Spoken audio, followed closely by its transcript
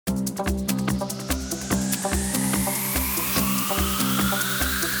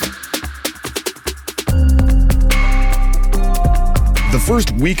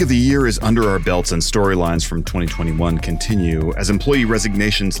first week of the year is under our belts and storylines from 2021 continue as employee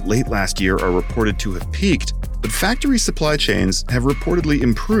resignations late last year are reported to have peaked, but factory supply chains have reportedly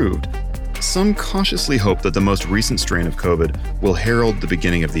improved. Some cautiously hope that the most recent strain of COVID will herald the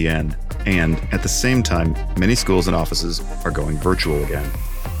beginning of the end, and at the same time, many schools and offices are going virtual again.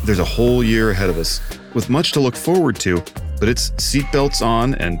 There's a whole year ahead of us, with much to look forward to, but it's seatbelts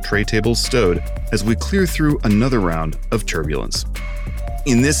on and tray tables stowed as we clear through another round of turbulence.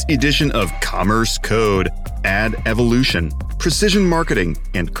 In this edition of Commerce Code, Ad Evolution, Precision Marketing,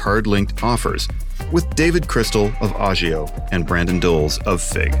 and Card-Linked Offers, with David Crystal of Agio and Brandon Doles of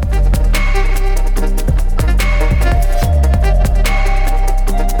Fig.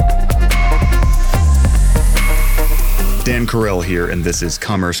 Dan Carell here, and this is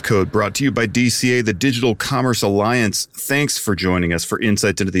Commerce Code, brought to you by DCA, the Digital Commerce Alliance. Thanks for joining us for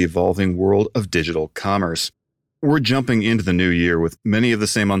insights into the evolving world of digital commerce. We're jumping into the new year with many of the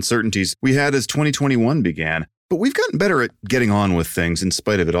same uncertainties we had as 2021 began, but we've gotten better at getting on with things in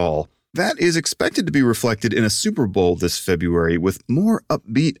spite of it all. That is expected to be reflected in a Super Bowl this February with more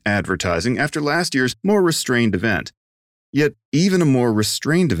upbeat advertising after last year's more restrained event. Yet, even a more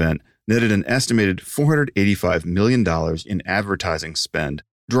restrained event netted an estimated $485 million in advertising spend,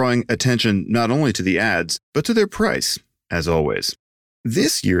 drawing attention not only to the ads, but to their price, as always.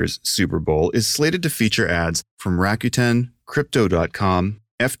 This year's Super Bowl is slated to feature ads from Rakuten, Crypto.com,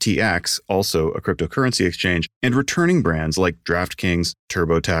 FTX, also a cryptocurrency exchange, and returning brands like DraftKings,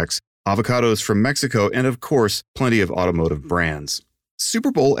 TurboTax, Avocados from Mexico, and of course, plenty of automotive brands.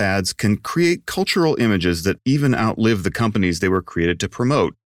 Super Bowl ads can create cultural images that even outlive the companies they were created to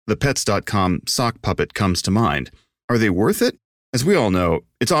promote. The Pets.com sock puppet comes to mind. Are they worth it? As we all know,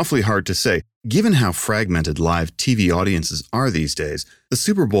 it's awfully hard to say. Given how fragmented live TV audiences are these days, the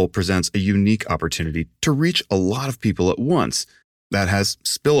Super Bowl presents a unique opportunity to reach a lot of people at once. That has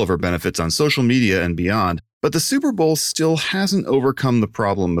spillover benefits on social media and beyond, but the Super Bowl still hasn't overcome the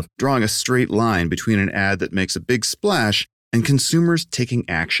problem of drawing a straight line between an ad that makes a big splash and consumers taking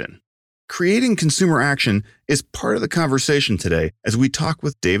action. Creating consumer action is part of the conversation today as we talk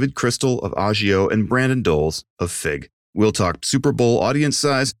with David Crystal of Agio and Brandon Doles of Fig. We'll talk Super Bowl audience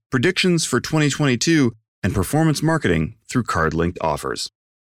size, predictions for 2022, and performance marketing through card-linked offers.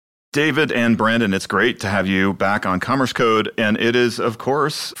 David and Brandon, it's great to have you back on Commerce Code, and it is, of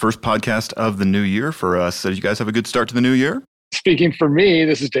course, first podcast of the new year for us. Did you guys have a good start to the new year? Speaking for me,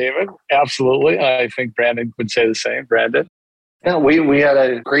 this is David. Absolutely. I think Brandon would say the same. Brandon? Yeah, we had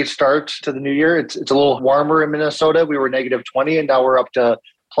a great start to the new year. It's a little warmer in Minnesota. We were negative 20 and now we're up to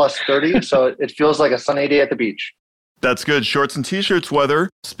plus 30. So it feels like a sunny day at the beach. That's good. Shorts and T-shirts weather.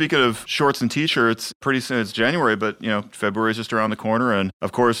 Speaking of shorts and T-shirts, pretty soon it's January, but February is just around the corner. And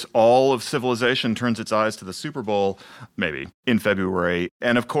of course, all of civilization turns its eyes to the Super Bowl, maybe, in February.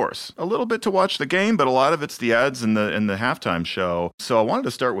 And of course, a little bit to watch the game, but a lot of it's the ads and the halftime show. So I wanted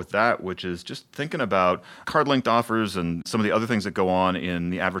to start with that, which is just thinking about card-linked offers and some of the other things that go on in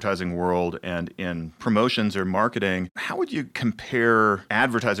the advertising world and in promotions or marketing. How would you compare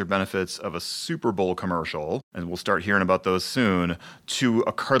advertiser benefits of a Super Bowl commercial, and we'll start hearing about those soon, to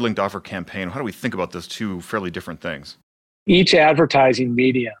a card-linked offer campaign? How do we think about those two fairly different things? Each advertising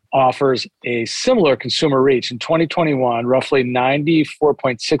medium offers a similar consumer reach. In 2021, roughly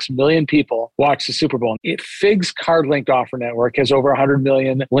 94.6 million people watched the Super Bowl. Fig's card-linked offer network has over 100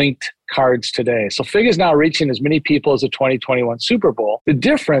 million linked cards today. So Fig is now reaching as many people as the 2021 Super Bowl. The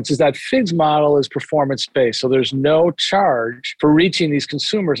difference is that Fig's model is performance-based. So there's no charge for reaching these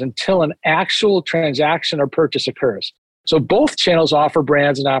consumers until an actual transaction or purchase occurs. So both channels offer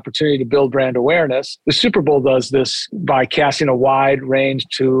brands an opportunity to build brand awareness. The Super Bowl does this by casting a wide range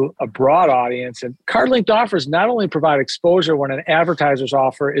to a broad audience. And card-linked offers not only provide exposure when an advertiser's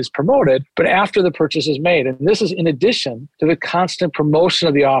offer is promoted, but after the purchase is made. And this is in addition to the constant promotion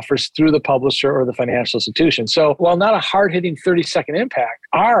of the offers through the publisher or the financial institution. So while not a hard-hitting 30-second impact,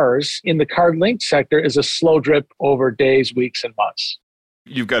 ours in the card-linked sector is a slow drip over days, weeks, and months.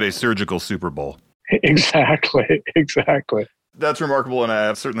 You've got a surgical Super Bowl. Exactly. That's remarkable, and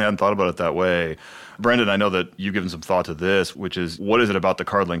I certainly hadn't thought about it that way. Brandon, I know that you've given some thought to this, which is, what is it about the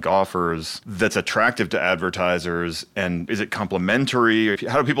card-link offers that's attractive to advertisers, and is it complementary?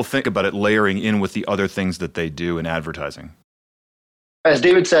 How do people think about it layering in with the other things that they do in advertising? As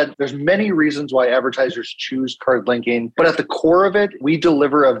David said, there's many reasons why advertisers choose card linking, but at the core of it, we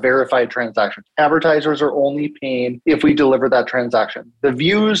deliver a verified transaction. Advertisers are only paying if we deliver that transaction. The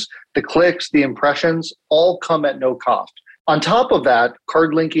views, the clicks, the impressions all come at no cost. On top of that,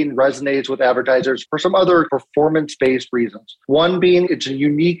 card linking resonates with advertisers for some other performance-based reasons. One being it's a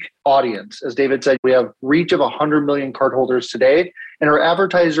unique audience. As David said, we have reach of 100 million cardholders today, And our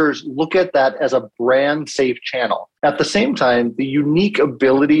advertisers look at that as a brand safe channel. At the same time, the unique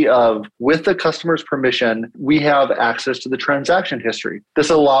ability of, with the customer's permission, we have access to the transaction history. This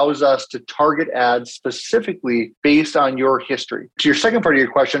allows us to target ads specifically based on your history. To your second part of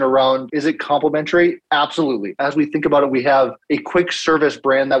your question around, is it complementary? Absolutely. As we think about it, we have a quick service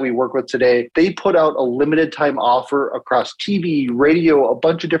brand that we work with today. They put out a limited time offer across TV, radio, a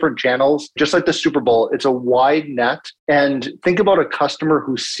bunch of different channels, just like the Super Bowl. It's a wide net. And think about a customer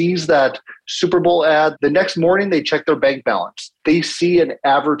who sees that Super Bowl ad. The next morning, they check their bank balance. They see an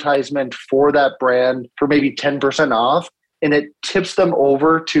advertisement for that brand for maybe 10% off, and it tips them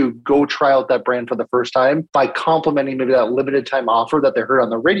over to go try out that brand for the first time by complementing maybe that limited time offer that they heard on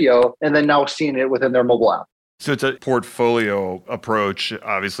the radio, and then now seeing it within their mobile app. So it's a portfolio approach,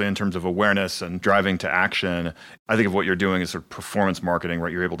 obviously, in terms of awareness and driving to action. I think of what you're doing as sort of performance marketing,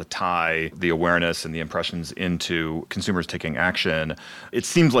 right? You're able to tie the awareness and the impressions into consumers taking action. It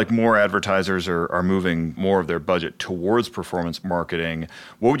seems like more advertisers are moving more of their budget towards performance marketing.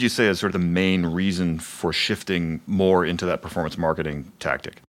 What would you say is sort of the main reason for shifting more into that performance marketing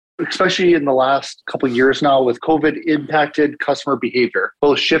tactic? Especially in the last couple of years now with COVID impacted customer behavior,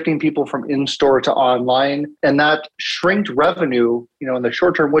 both shifting people from in-store to online, and that shrinked revenue, in the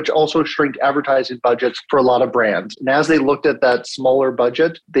short term, which also shrinked advertising budgets for a lot of brands. And as they looked at that smaller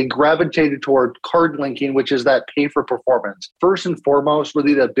budget, they gravitated toward card linking, which is that pay for performance. First and foremost,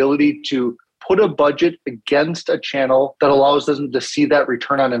 really the ability to put a budget against a channel that allows them to see that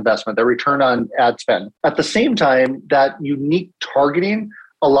return on investment, that return on ad spend. At the same time, that unique targeting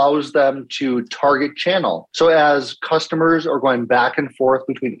allows them to target channel. So as customers are going back and forth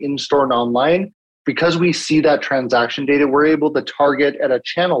between in-store and online, because we see that transaction data, we're able to target at a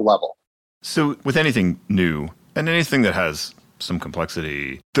channel level. So with anything new and anything that has some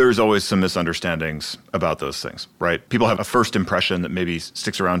complexity, there's always some misunderstandings about those things, right? People have a first impression that maybe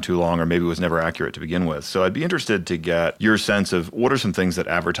sticks around too long or maybe was never accurate to begin with. So I'd be interested to get your sense of what are some things that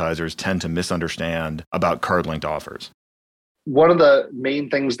advertisers tend to misunderstand about card-linked offers? One of the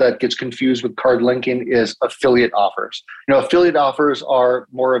main things that gets confused with card linking is affiliate offers. Affiliate offers are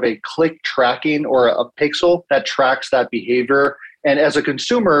more of a click tracking or a pixel that tracks that behavior. And as a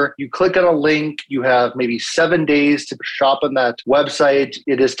consumer, you click on a link, you have maybe 7 days to shop on that website.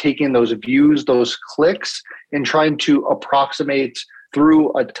 It is taking those views, those clicks, and trying to approximate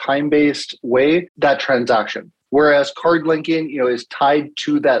through a time-based way that transaction. Whereas card linking, is tied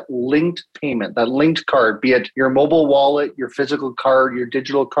to that linked payment, that linked card, be it your mobile wallet, your physical card, your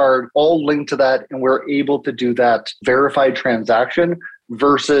digital card, all linked to that. And we're able to do that verified transaction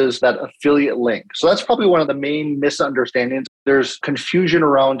versus that affiliate link. So that's probably one of the main misunderstandings. There's confusion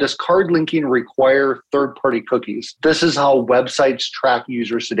around, does card linking require third-party cookies? This is how websites track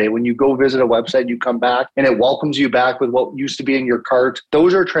users today. When you go visit a website, you come back and it welcomes you back with what used to be in your cart.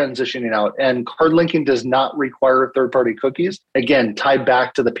 Those are transitioning out, and card linking does not require third-party cookies. Again, tied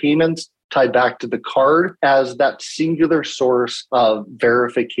back to the payments, tied back to the card as that singular source of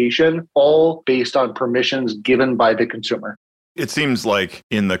verification, all based on permissions given by the consumer. It seems like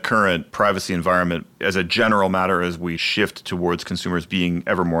in the current privacy environment, as a general matter, as we shift towards consumers being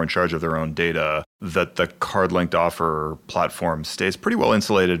ever more in charge of their own data, that the card-linked offer platform stays pretty well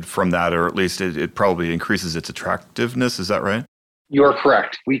insulated from that, or at least it probably increases its attractiveness. Is that right? You are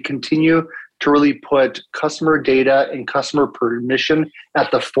correct. We continue to really put customer data and customer permission at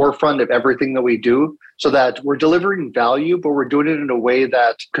the forefront of everything that we do, so that we're delivering value, but we're doing it in a way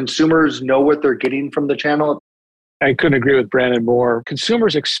that consumers know what they're getting from the channel. I couldn't agree with Brandon more.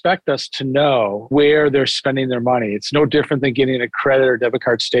 Consumers expect us to know where they're spending their money. It's no different than getting a credit or debit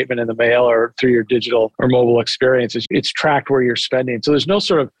card statement in the mail or through your digital or mobile experiences. It's tracked where you're spending. So there's no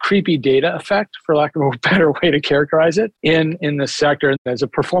sort of creepy data effect, for lack of a better way to characterize it, in the sector. As a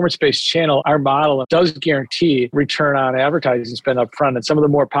performance-based channel, our model does guarantee return on advertising spend up front. And some of the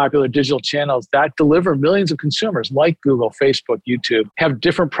more popular digital channels that deliver millions of consumers, like Google, Facebook, YouTube, have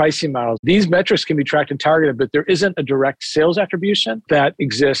different pricing models. These metrics can be tracked and targeted, but there isn't a direct sales attribution that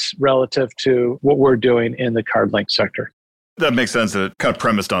exists relative to what we're doing in the card link sector. That makes sense. That kind of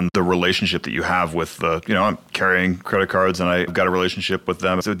premised on the relationship that you have with the, I'm carrying credit cards and I've got a relationship with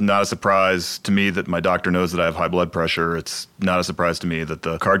them. It's not a surprise to me that my doctor knows that I have high blood pressure. It's not a surprise to me that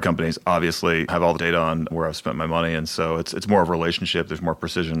the card companies obviously have all the data on where I've spent my money. And so it's more of a relationship. There's more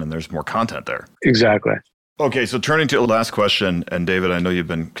precision and there's more content there. Exactly. Okay, so turning to the last question, and David, I know you've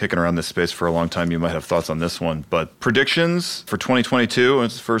been kicking around this space for a long time. You might have thoughts on this one, but predictions for 2022,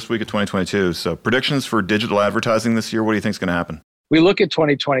 it's the first week of 2022. So predictions for digital advertising this year, what do you think is going to happen? We look at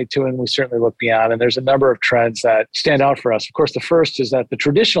 2022 and we certainly look beyond, and there's a number of trends that stand out for us. Of course, the first is that the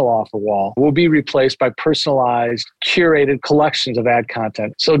traditional offer wall will be replaced by personalized, curated collections of ad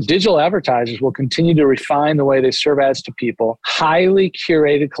content. So digital advertisers will continue to refine the way they serve ads to people. Highly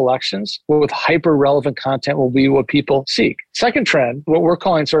curated collections with hyper-relevant content will be what people seek. Second trend, what we're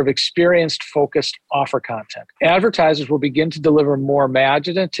calling sort of experience-focused offer content. Advertisers will begin to deliver more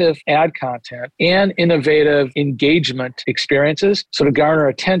imaginative ad content and innovative engagement experiences. So to garner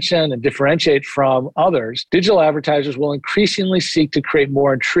attention and differentiate from others, digital advertisers will increasingly seek to create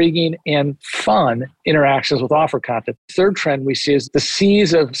more intriguing and fun interactions with offer content. Third trend we see is the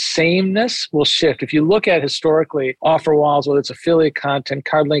seas of sameness will shift. If you look at historically offer walls, whether it's affiliate content,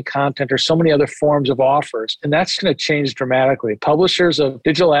 card link content, or so many other forms of offers, and that's going to change dramatically. Publishers of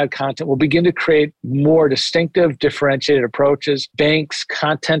digital ad content will begin to create more distinctive, differentiated approaches. Banks,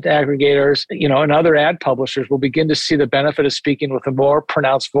 content aggregators, and other ad publishers will begin to see the benefit of speaking with a more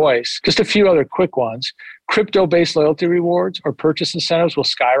pronounced voice. Just a few other quick ones. Crypto-based loyalty rewards or purchase incentives will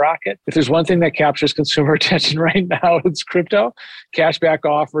skyrocket. If there's one thing that captures consumer attention right now, it's crypto. Cashback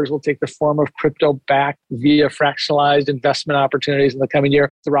offers will take the form of crypto back via fractionalized investment opportunities in the coming year.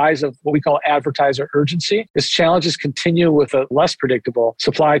 The rise of what we call advertiser urgency. As challenges continue with a less predictable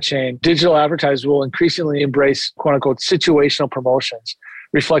supply chain, digital advertisers will increasingly embrace quote-unquote situational promotions,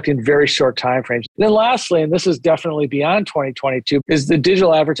 reflecting very short timeframes. Then lastly, and this is definitely beyond 2022, is the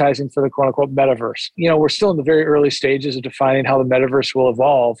digital advertising for the quote-unquote metaverse. We're still in the very early stages of defining how the metaverse will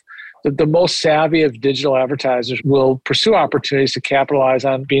evolve. The most savvy of digital advertisers will pursue opportunities to capitalize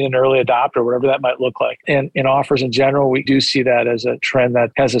on being an early adopter, whatever that might look like. And in offers in general, we do see that as a trend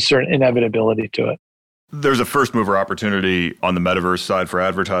that has a certain inevitability to it. There's a first mover opportunity on the metaverse side for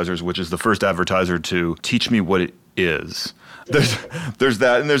advertisers, which is the first advertiser to teach me what it is. There's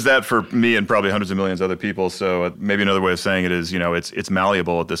that, and there's that for me and probably hundreds of millions of other people. So maybe another way of saying it is, it's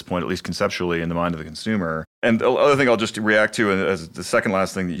malleable at this point, at least conceptually, in the mind of the consumer. And the other thing I'll just react to, as the second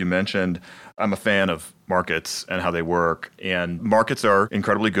last thing that you mentioned, I'm a fan of markets and how they work. And markets are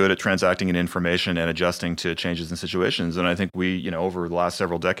incredibly good at transacting in information and adjusting to changes in situations. And I think we, over the last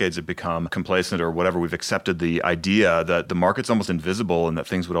several decades have become complacent or whatever. We've accepted the idea that the market's almost invisible and that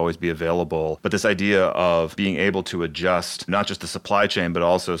things would always be available. But this idea of being able to adjust not just the supply chain, but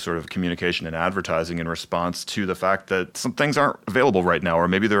also sort of communication and advertising in response to the fact that some things aren't available right now, or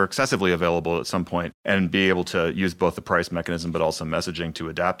maybe they're excessively available at some point, and be able to use both the price mechanism but also messaging to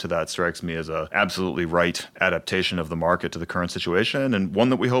adapt to that strikes me as a absolutely right adaptation of the market to the current situation, and one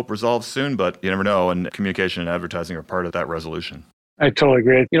that we hope resolves soon, but you never know, and communication and advertising are part of that resolution. I totally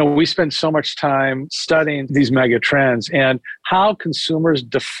agree. We spend so much time studying these mega trends and how consumers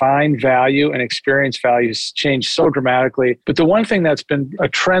define value and experience values change so dramatically. But the one thing that's been a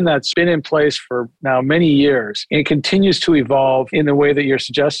trend that's been in place for now many years and continues to evolve in the way that you're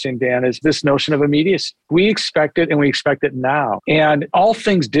suggesting, Dan, is this notion of immediacy. We expect it and we expect it now. And all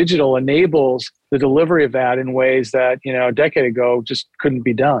things digital enables the delivery of that in ways that, a decade ago just couldn't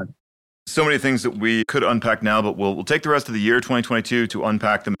be done. So many things that we could unpack now, but we'll take the rest of the year 2022 to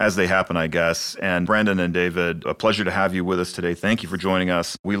unpack them as they happen, I guess. And Brandon and David, a pleasure to have you with us today. Thank you for joining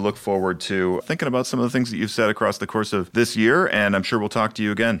us. We look forward to thinking about some of the things that you've said across the course of this year, and I'm sure we'll talk to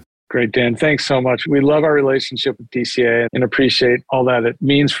you again. Great, Dan. Thanks so much. We love our relationship with DCA and appreciate all that it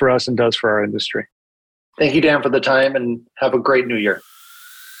means for us and does for our industry. Thank you, Dan, for the time, and have a great new year.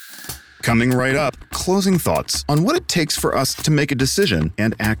 Coming right up, closing thoughts on what it takes for us to make a decision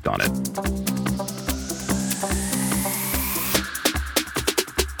and act on it.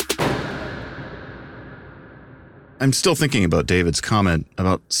 I'm still thinking about David's comment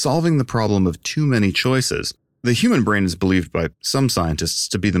about solving the problem of too many choices. The human brain is believed by some scientists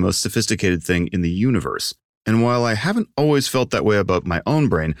to be the most sophisticated thing in the universe. And while I haven't always felt that way about my own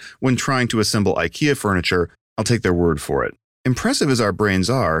brain when trying to assemble IKEA furniture, I'll take their word for it. Impressive as our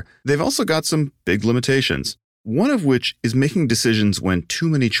brains are, they've also got some big limitations, one of which is making decisions when too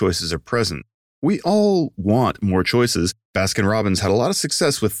many choices are present. We all want more choices. Baskin-Robbins had a lot of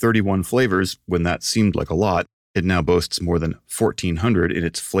success with 31 flavors when that seemed like a lot. It now boasts more than 1,400 in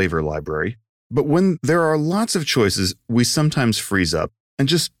its flavor library. But when there are lots of choices, we sometimes freeze up and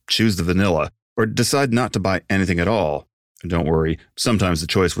just choose the vanilla or decide not to buy anything at all. Don't worry, sometimes the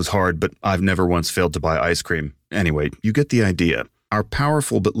choice was hard, but I've never once failed to buy ice cream. Anyway, you get the idea. Our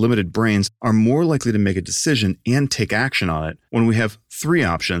powerful but limited brains are more likely to make a decision and take action on it when we have 3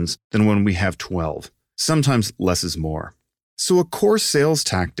 options than when we have 12. Sometimes less is more. So a core sales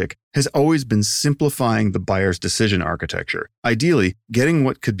tactic has always been simplifying the buyer's decision architecture, ideally getting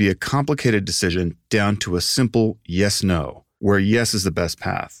what could be a complicated decision down to a simple yes-no, where yes is the best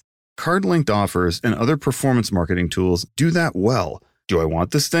path. card-linked offers and other performance marketing tools do that well. Do I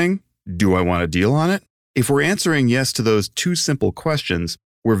want this thing? Do I want a deal on it? If we're answering yes to those two simple questions,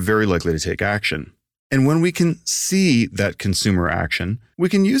 we're very likely to take action. And when we can see that consumer action, we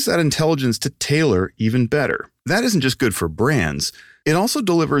can use that intelligence to tailor even better. That isn't just good for brands. It also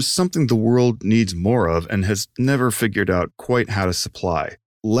delivers something the world needs more of and has never figured out quite how to supply: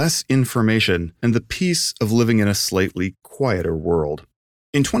 less information and the peace of living in a slightly quieter world.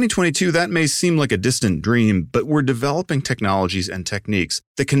 In 2022, that may seem like a distant dream, but we're developing technologies and techniques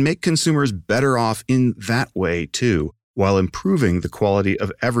that can make consumers better off in that way too, while improving the quality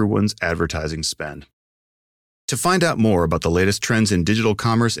of everyone's advertising spend. To find out more about the latest trends in digital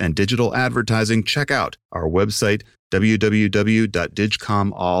commerce and digital advertising, check out our website,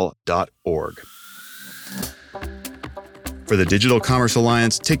 www.digcomall.org. For the Digital Commerce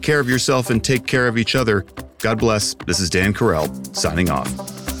Alliance, take care of yourself and take care of each other. God bless. This is Dan Carell, signing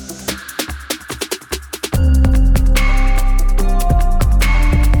off.